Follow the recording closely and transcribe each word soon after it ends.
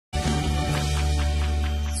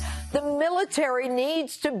The military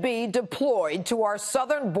needs to be deployed to our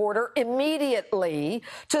southern border immediately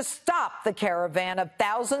to stop the caravan of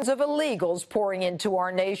thousands of illegals pouring into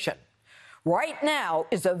our nation. Right now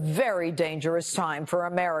is a very dangerous time for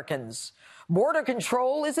Americans. Border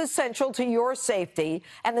control is essential to your safety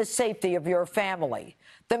and the safety of your family.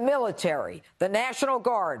 The military, the National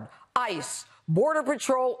Guard, ICE, Border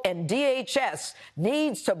Patrol, and DHS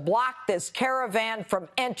needs to block this caravan from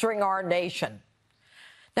entering our nation.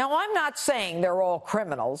 Now, I'm not saying they're all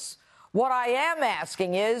criminals. What I am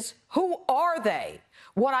asking is, who are they?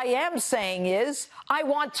 What I am saying is, I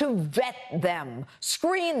want to vet them,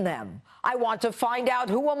 screen them. I want to find out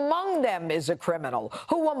who among them is a criminal,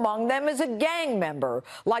 who among them is a gang member,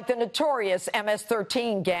 like the notorious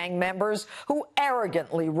MS-13 gang members who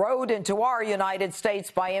arrogantly rode into our United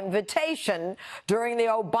States by invitation during the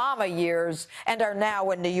Obama years and are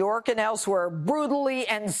now in New York and elsewhere brutally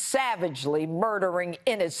and savagely murdering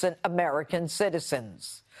innocent American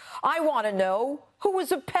citizens. I want to know who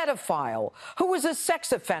is a pedophile, who is a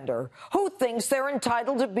sex offender, who thinks they're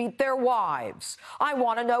entitled to beat their wives. I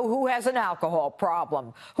want to know who has an alcohol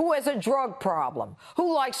problem, who has a drug problem,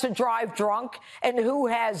 who likes to drive drunk, and who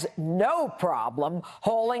has no problem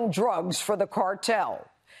hauling drugs for the cartel.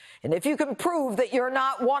 And if you can prove that you're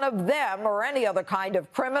not one of them or any other kind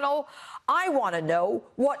of criminal, I want to know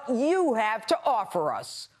what you have to offer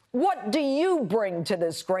us. What do you bring to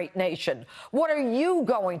this great nation? What are you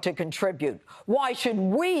going to contribute? Why should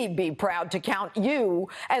we be proud to count you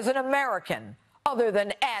as an American, other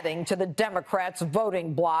than adding to the Democrats'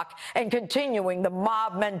 voting bloc and continuing the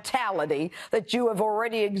mob mentality that you have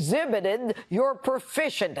already exhibited you're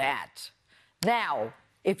proficient at? Now,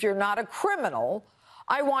 if you're not a criminal,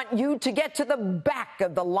 I want you to get to the back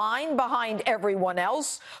of the line behind everyone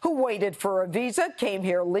else who waited for a visa, came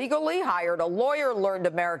here legally, hired a lawyer, learned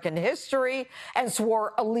American history, and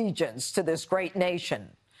swore allegiance to this great nation.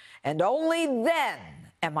 And only then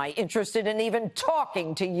am I interested in even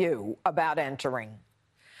talking to you about entering.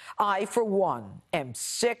 I, for one, am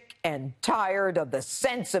sick and tired of the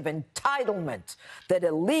sense of entitlement that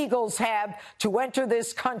illegals have to enter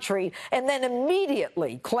this country and then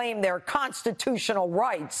immediately claim their constitutional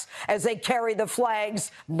rights as they carry the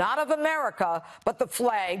flags, not of America, but the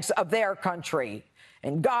flags of their country.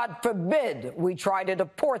 And God forbid we try to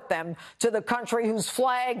deport them to the country whose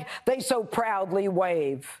flag they so proudly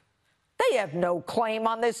wave. They have no claim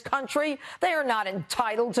on this country. They are not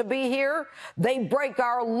entitled to be here. They break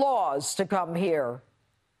our laws to come here.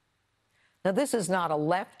 Now, this is not a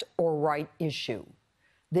left or right issue.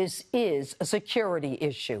 This is a security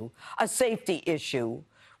issue, a safety issue.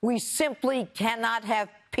 We simply cannot have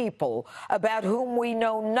people about whom we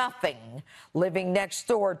know nothing living next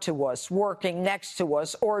door to us, working next to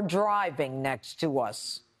us, or driving next to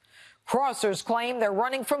us. Crossers claim they're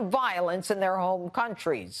running from violence in their home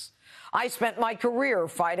countries. I spent my career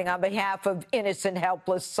fighting on behalf of innocent,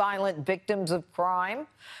 helpless, silent victims of crime,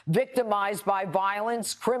 victimized by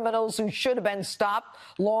violence, criminals who should have been stopped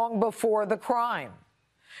long before the crime.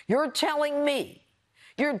 You're telling me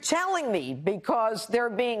because they're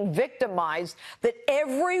being victimized that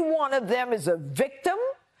every one of them is a victim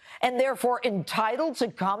and therefore entitled to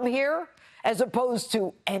come here as opposed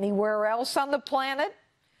to anywhere else on the planet?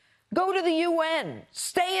 Go to the UN.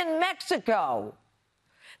 Stay in Mexico.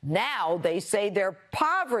 Now they say their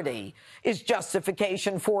poverty is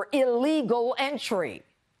justification for illegal entry.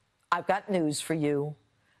 I've got news for you.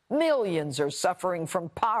 Millions are suffering from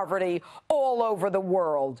poverty all over the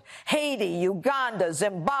world. Haiti, Uganda,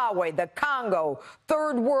 Zimbabwe, the Congo,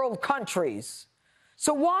 third world countries.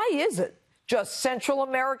 So why is it just Central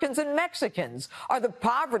Americans and Mexicans are the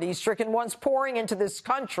poverty-stricken ones pouring into this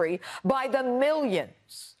country by the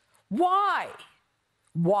millions? Why?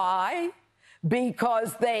 Why?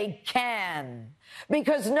 Because they can.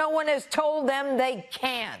 Because no one has told them they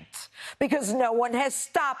can't. Because no one has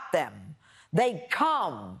stopped them. They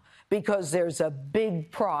come because there's a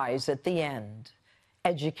big prize at the end.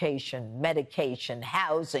 Education, medication,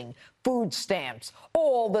 housing, food stamps,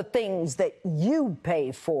 all the things that you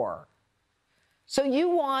pay for. So you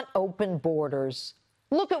want open borders.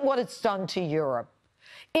 Look at what it's done to Europe.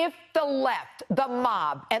 If the left, the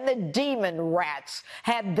mob, and the demon rats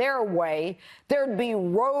had their way, there'd be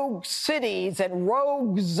rogue cities and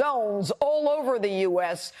rogue zones all over the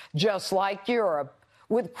U.S., just like Europe,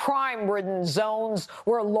 with crime-ridden zones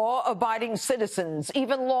where law-abiding citizens,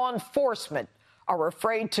 even law enforcement, are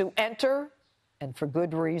afraid to enter, and for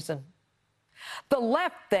good reason. The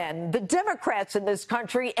left, then, the Democrats in this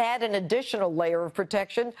country add an additional layer of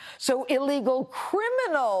protection so illegal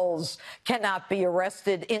criminals cannot be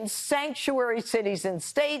arrested in sanctuary cities and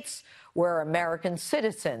states where American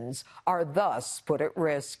citizens are thus put at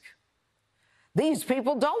risk. These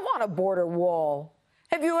people don't want a border wall.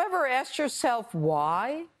 Have you ever asked yourself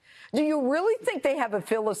why? Do you really think they have a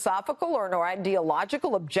philosophical or an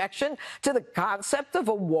ideological objection to the concept of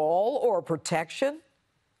a wall or protection?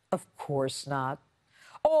 Of course not.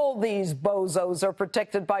 All these bozos are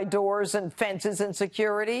protected by doors and fences and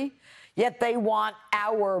security, yet they want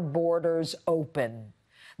our borders open.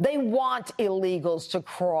 They want illegals to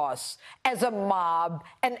cross as a mob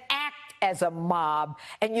and act as a mob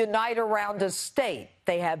and unite around a state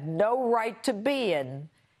they have no right to be in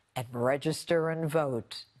and register and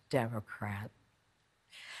vote Democrat.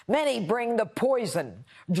 Many bring the poison,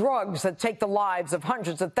 drugs that take the lives of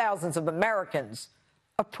hundreds of thousands of Americans.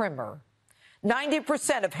 A primer.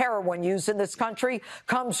 90% of heroin used in this country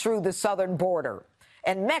comes through the southern border.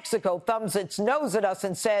 And Mexico thumbs its nose at us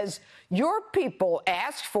and says, your people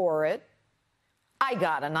asked for it. I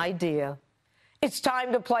got an idea. It's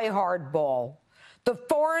time to play hardball. The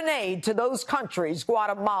foreign aid to those countries,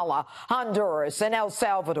 Guatemala, Honduras, and El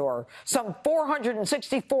Salvador, some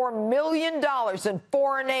 $464 million in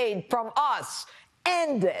foreign aid from us,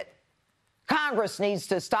 end it. Congress needs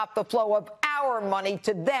to stop the flow of our money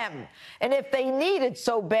to them. And if they need it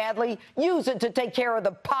so badly, use it to take care of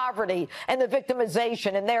the poverty and the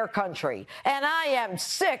victimization in their country. And I am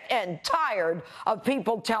sick and tired of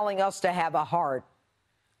people telling us to have a heart.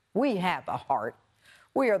 We have a heart.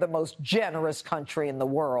 We are the most generous country in the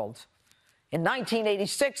world. In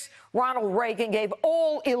 1986, Ronald Reagan gave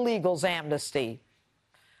all illegals amnesty.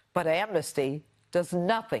 But amnesty does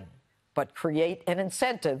nothing but create an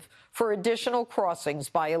incentive for additional crossings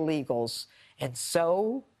by illegals. And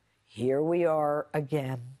so, here we are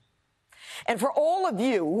again. And for all of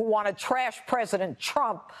you who want to trash President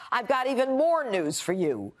Trump, I've got even more news for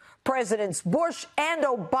you. Presidents Bush and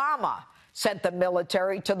Obama sent the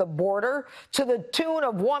military to the border to the tune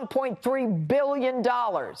of $1.3 billion.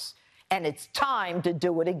 And it's time to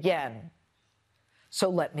do it again. So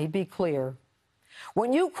let me be clear.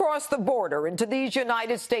 When you cross the border into these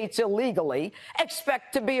United States illegally,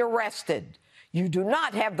 expect to be arrested. You do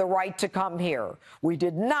not have the right to come here. We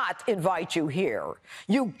did not invite you here.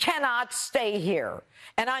 You cannot stay here.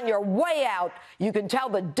 And on your way out, you can tell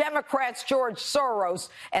the Democrats, George Soros,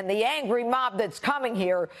 and the angry mob that's coming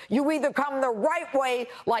here, you either come the right way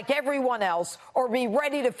like everyone else or be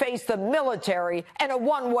ready to face the military and a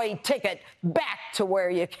one-way ticket back to where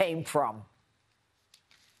you came from.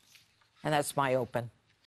 And that's my open.